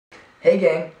Hey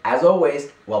gang, as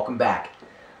always, welcome back.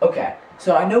 Okay,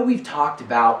 so I know we've talked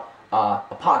about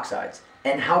epoxides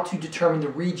and how to determine the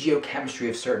regiochemistry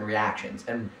of certain reactions.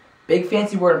 And big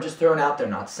fancy word I'm just throwing out there,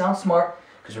 not to sound smart,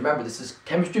 because remember this is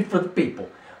chemistry for the people.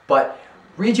 But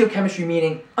regiochemistry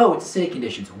meaning, oh, it's acidic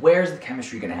conditions. Where's the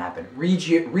chemistry going to happen?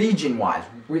 Region-wise,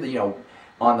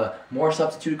 on the more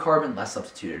substituted carbon, less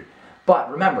substituted.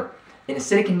 But remember, in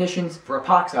acidic conditions for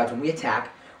epoxides, when we attack,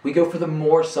 we go for the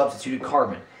more substituted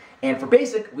carbon. And for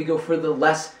basic, we go for the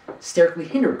less sterically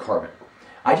hindered carbon.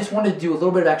 I just wanted to do a little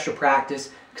bit of extra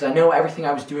practice because I know everything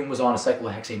I was doing was on a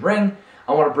cyclohexane ring.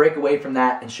 I want to break away from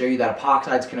that and show you that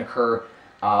epoxides can occur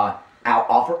not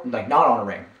on a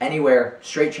ring, anywhere,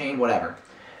 straight chain, whatever.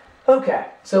 Okay,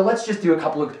 so let's just do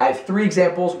I have 3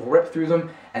 examples, we'll rip through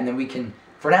them, and then we can,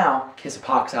 for now, kiss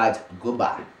epoxides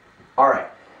goodbye.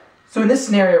 Alright, so in this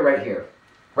scenario right here,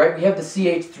 right, we have the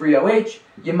CH3OH.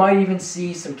 You might even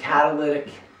see some catalytic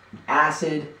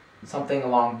acid, something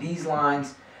along these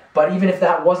lines. But even if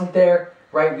that wasn't there,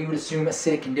 right, we would assume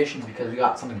acidic conditions because we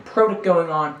got something protic going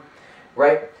on,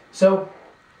 right? So,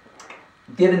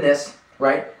 given this,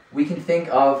 right, we can think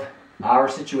of our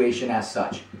situation as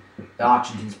such. The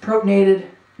oxygen's protonated,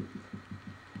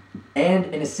 and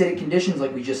in acidic conditions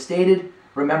like we just stated,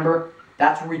 remember,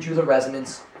 that's where we drew the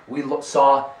resonance. We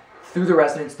saw through the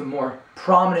resonance the more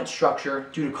prominent structure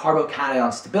due to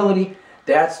carbocation stability.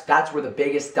 That's where the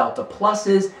biggest delta plus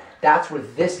is. That's where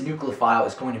this nucleophile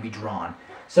is going to be drawn.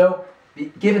 So,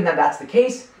 given that that's the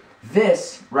case,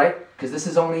 this, right, because this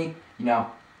is only,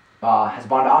 has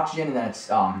bonded to oxygen and then it's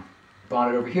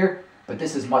bonded over here, but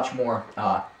this is much more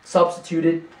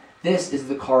substituted. This is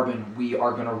the carbon we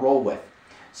are going to roll with.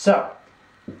 So,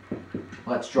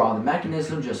 let's draw the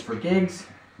mechanism just for gigs.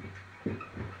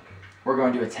 We're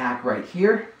going to attack right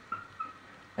here,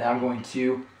 and I'm going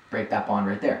to break that bond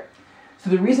right there. So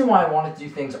the reason why I wanted to do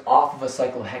things off of a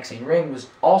cyclohexane ring was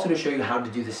also to show you how to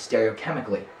do this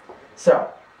stereochemically.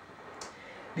 So,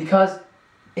 because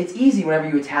it's easy whenever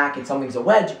you attack and something's a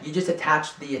wedge, you just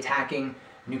attach the attacking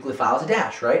nucleophile as a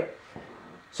dash, right?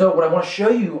 So what I want to show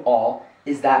you all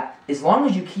is that as long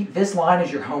as you keep this line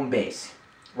as your home base,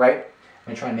 right? I'm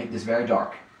going to try and make this very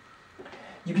dark.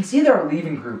 You can see that our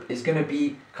leaving group is going to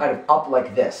be kind of up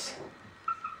like this,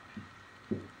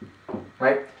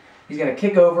 right? He's going to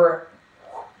kick over.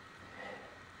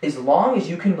 As long as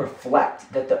you can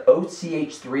reflect that the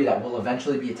OCH3 that will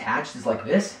eventually be attached is like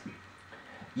this,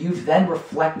 you've then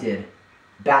reflected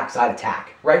backside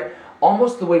attack, right?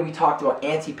 Almost the way we talked about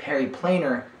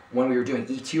anti-periplanar when we were doing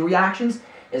E2 reactions.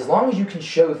 As long as you can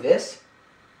show this,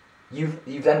 you've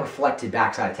then reflected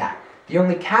backside attack. The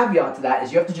only caveat to that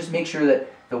is you have to just make sure that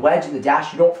the wedge and the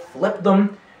dash, you don't flip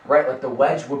them, right? Like the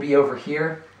wedge will be over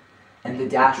here and the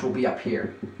dash will be up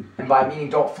here. And by meaning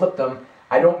don't flip them,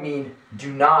 I don't mean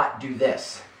do not do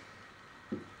this,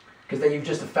 because then you've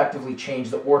just effectively changed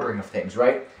the ordering of things,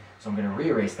 right? So I'm going to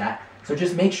re-erase that. So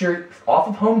just make sure, off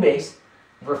of home base,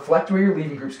 reflect where your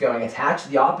leaving group's going, attach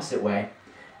the opposite way,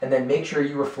 and then make sure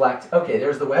you reflect, okay,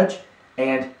 there's the wedge,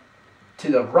 and to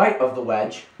the right of the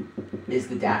wedge is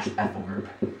the dashed ethyl group.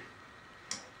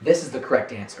 This is the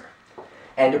correct answer.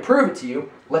 And to prove it to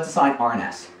you, let's assign R and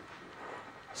S.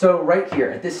 So right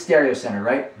here, at this stereo center,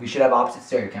 right, we should have opposite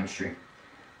stereochemistry.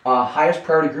 Highest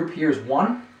priority group here is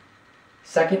 1.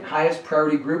 Second highest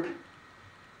priority group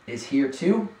is here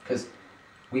 2, because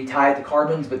we tie it to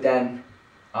carbons, but then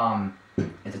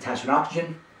it's attached to an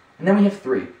oxygen. And then we have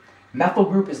 3. Methyl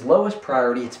group is lowest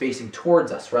priority, it's facing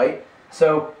towards us, right?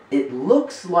 So it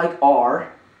looks like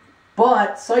R,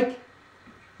 but psych,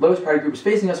 lowest priority group is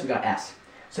facing us, we got S.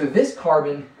 So this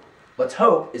carbon, let's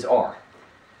hope, is R.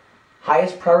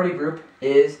 Highest priority group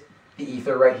is the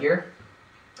ether right here.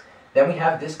 Then we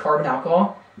have this carbon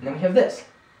alcohol, and then we have this.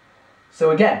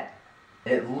 So again,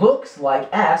 it looks like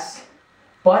S,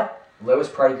 but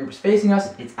lowest priority group is facing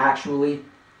us, it's actually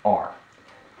R.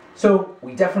 So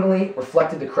we definitely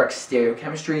reflected the correct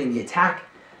stereochemistry in the attack,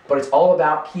 but it's all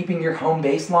about keeping your home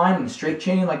baseline in a straight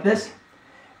chain like this,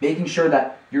 making sure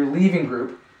that your leaving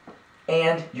group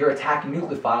and your attacking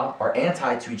nucleophile are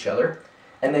anti to each other,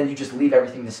 and then you just leave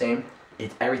everything the same.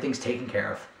 Everything's taken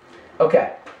care of.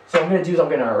 Okay, so what I'm going to do is I'm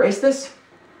going to erase this,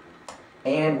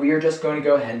 and we are just going to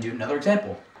go ahead and do another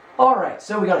example. Alright,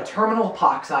 so we got a terminal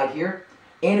epoxide here,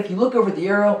 and if you look over the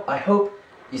arrow, I hope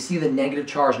you see the negative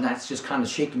charge, and that's just kind of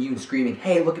shaking you and screaming,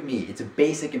 hey, look at me, it's a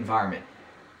basic environment.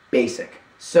 Basic.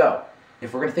 So,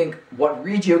 if we're going to think what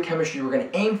regiochemistry we're going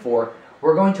to aim for,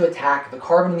 we're going to attack the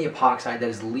carbon in the epoxide that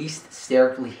is least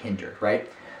sterically hindered, right?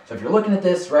 So if you're looking at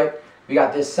this, right, we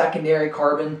got this secondary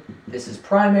carbon, this is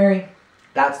primary,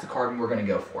 that's the carbon we're going to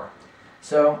go for.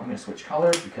 So I'm going to switch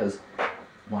colors because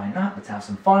Why not? Let's have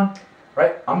some fun,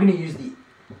 right? I'm going to use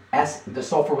the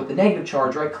sulfur with the negative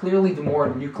charge, right? Clearly the more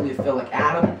nucleophilic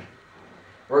atom.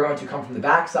 We're going to come from the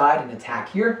backside and attack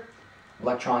here.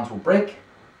 Electrons will break.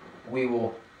 We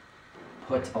will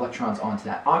put electrons onto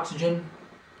that oxygen.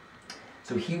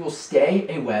 So he will stay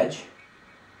a wedge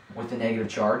with the negative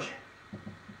charge.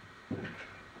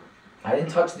 I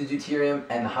didn't touch the deuterium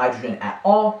and the hydrogen at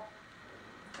all.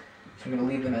 So I'm going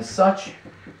to leave them as such.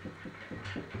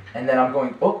 And then I'm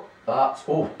going,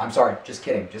 I'm sorry, just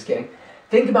kidding.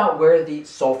 Think about where the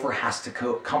sulfur has to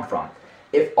come from.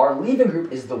 If our leaving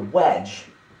group is the wedge,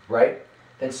 right,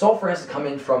 then sulfur has to come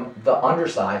in from the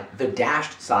underside, the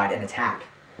dashed side, and attack.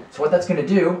 So what that's going to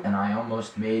do, and I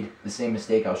almost made the same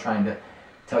mistake I was trying to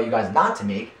tell you guys not to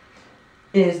make,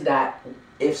 is that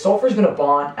if sulfur is going to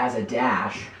bond as a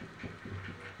dash,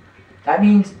 that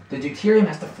means the deuterium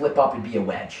has to flip up and be a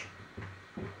wedge.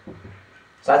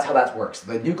 So that's how that works.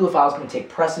 The nucleophile is going to take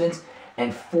precedence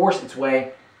and force its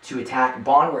way to attack,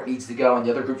 bond where it needs to go, and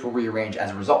the other groups will rearrange as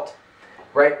a result.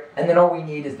 Right? And then all we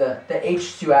need is the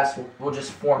H2S will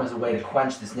just form as a way to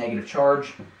quench this negative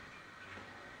charge.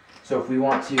 So if we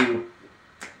want to,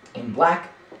 in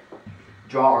black,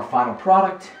 draw our final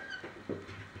product,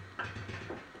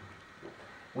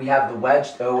 we have the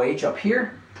wedged OH up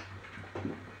here.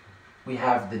 We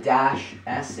have the dash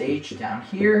SH down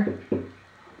here,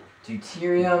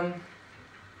 deuterium,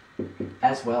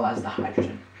 as well as the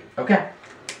hydrogen. Okay,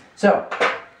 so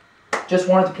just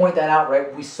wanted to point that out,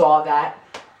 right? We saw that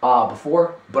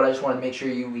before, but I just wanted to make sure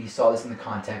we saw this in the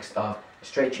context of a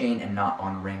straight chain and not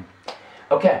on a ring.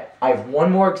 Okay, I have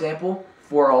one more example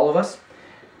for all of us,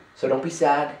 so don't be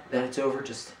sad that it's over,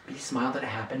 just be smiled that it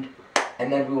happened,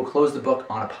 and then we will close the book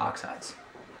on epoxides.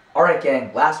 Alright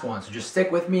gang, last one, so just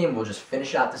stick with me and we'll just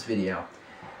finish out this video.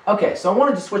 Okay, so I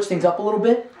wanted to switch things up a little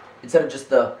bit, instead of just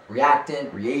the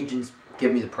reactant, reagents,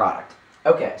 give me the product.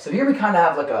 Okay, so here we kind of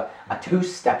have like a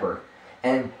two-stepper,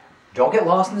 and don't get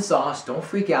lost in the sauce, don't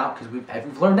freak out, because if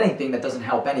we've learned anything, that doesn't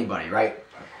help anybody, right?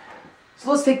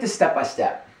 So let's take this step by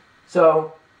step.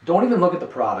 So don't even look at the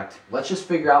product, let's just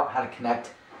figure out how to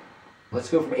connect. Let's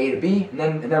go from A to B, and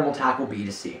then we'll tackle B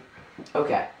to C.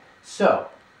 Okay, so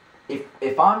the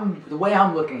way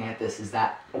I'm looking at this is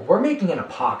that we're making an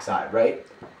epoxide, right?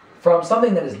 From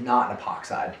something that is not an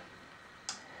epoxide.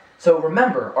 So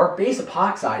remember, our base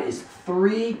epoxide is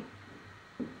 3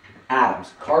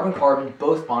 atoms, carbon-carbon,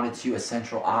 both bonded to a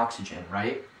central oxygen,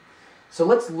 right? So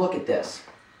let's look at this.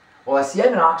 Well, I see I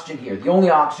have an oxygen here, the only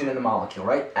oxygen in the molecule,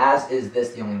 right? As is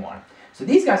this, the only one. So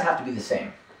these guys have to be the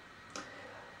same.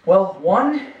 Well,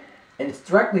 one, and it's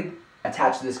directly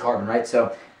attached to this carbon, right?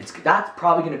 So that's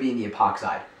probably going to be in the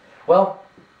epoxide. Well,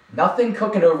 nothing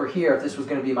cooking over here if this was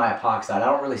going to be my epoxide. I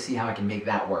don't really see how I can make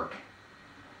that work.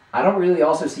 I don't really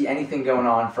also see anything going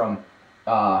on from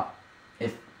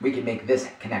if we can make this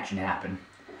connection happen.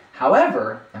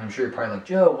 However, and I'm sure you're probably like,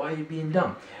 Joe, why are you being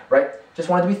dumb? Right? Just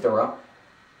wanted to be thorough.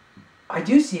 I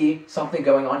do see something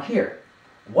going on here.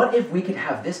 What if we could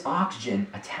have this oxygen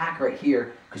attack right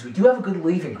here, because we do have a good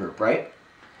leaving group, right?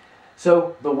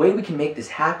 So the way we can make this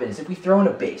happen is if we throw in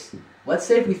a base. Let's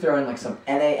say if we throw in like some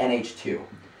NaNH2,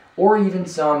 or even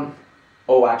some,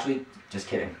 oh actually, just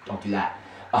kidding, don't do that.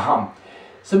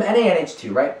 Some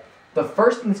NaNH2, right? The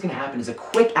first thing that's going to happen is a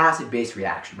quick acid-base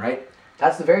reaction, right?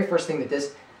 That's the very first thing that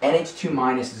this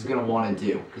NH2- is going to want to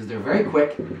do, because they're very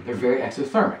quick, they're very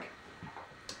exothermic.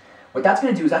 What that's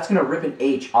going to do is that's going to rip an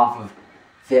H off of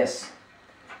this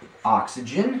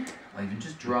oxygen. I'll even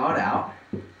just draw it out.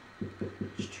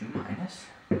 H2-.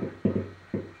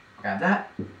 Grab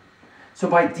that. So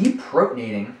by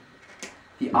deprotonating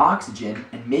the oxygen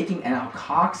and making an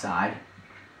alkoxide,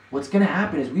 what's going to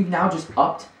happen is we've now just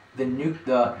upped the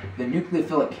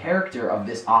nucleophilic character of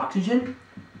this oxygen,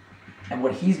 and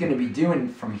what he's going to be doing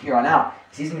from here on out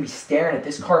is he's going to be staring at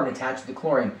this carbon attached to the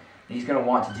chlorine, and he's going to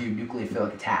want to do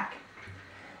nucleophilic attack.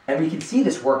 And we can see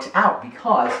this works out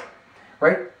because,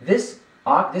 right, this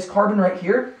carbon right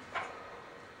here,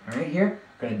 I'm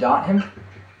going to dot him,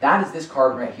 that is this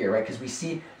carbon right here, right, because we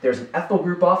see there's an ethyl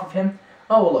group off of him.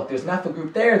 Oh, well, look, there's an ethyl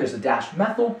group there, there's a dash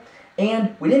methyl,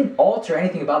 and we didn't alter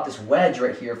anything about this wedge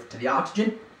right here to the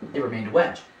oxygen. It remained a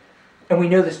wedge. And we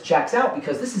know this checks out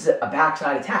because this is a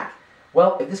backside attack.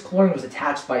 Well, if this chlorine was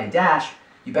attached by a dash,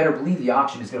 you better believe the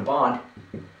oxygen is going to bond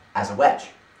as a wedge.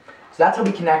 So that's how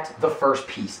we connect the first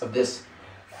piece of this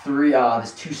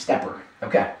two-stepper.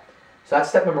 Okay, so that's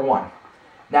step number 1.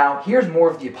 Now, here's more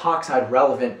of the epoxide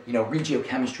relevant,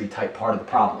 regiochemistry type part of the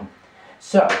problem.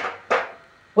 So,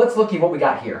 let's look at what we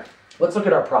got here. Let's look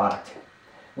at our product.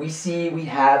 We see we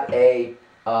have a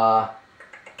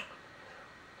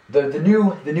the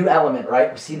new element,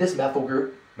 right? We see this methyl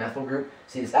group. methyl group.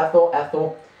 See this ethyl,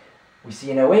 ethyl. We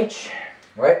see an OH,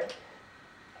 right?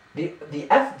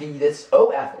 This O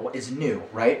ethyl is new,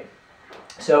 right?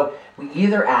 So we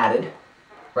either added,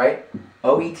 right,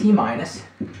 OET minus,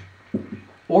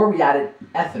 or we added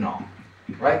ethanol,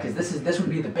 right? Because this would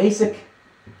be the basic,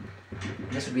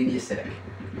 and this would be the acidic.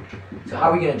 So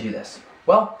how are we going to do this?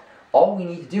 Well, all we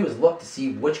need to do is look to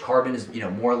see which carbon is,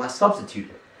 more or less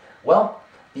substituted. Well,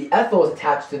 the ethyl is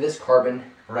attached to this carbon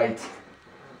right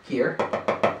here.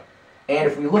 And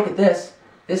if we look at this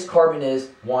carbon is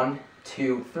 1,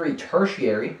 2, 3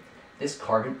 tertiary. This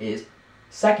carbon is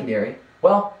secondary.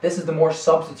 Well, this is the more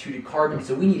substituted carbon,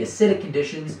 so we need acidic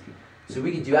conditions. So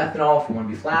we could do ethanol if we want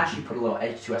to be flashy, put a little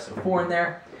H2SO4 in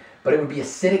there. But it would be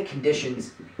acidic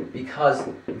conditions because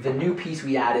the new piece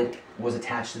we added was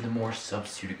attached to the more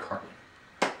substituted carbon.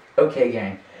 Okay,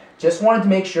 gang. Just wanted to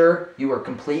make sure you were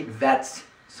complete vets,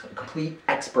 complete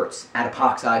experts at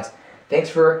epoxides. Thanks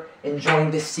for enjoying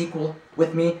this sequel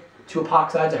with me to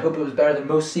epoxides. I hope it was better than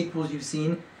most sequels you've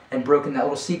seen and broken that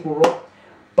little sequel rule.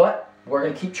 But we're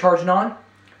going to keep charging on.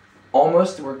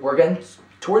 We're getting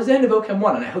towards the end of OChem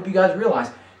 1, and I hope you guys realize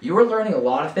you are learning a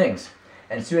lot of things.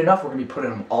 And soon enough, we're going to be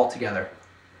putting them all together.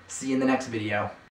 See you in the next video.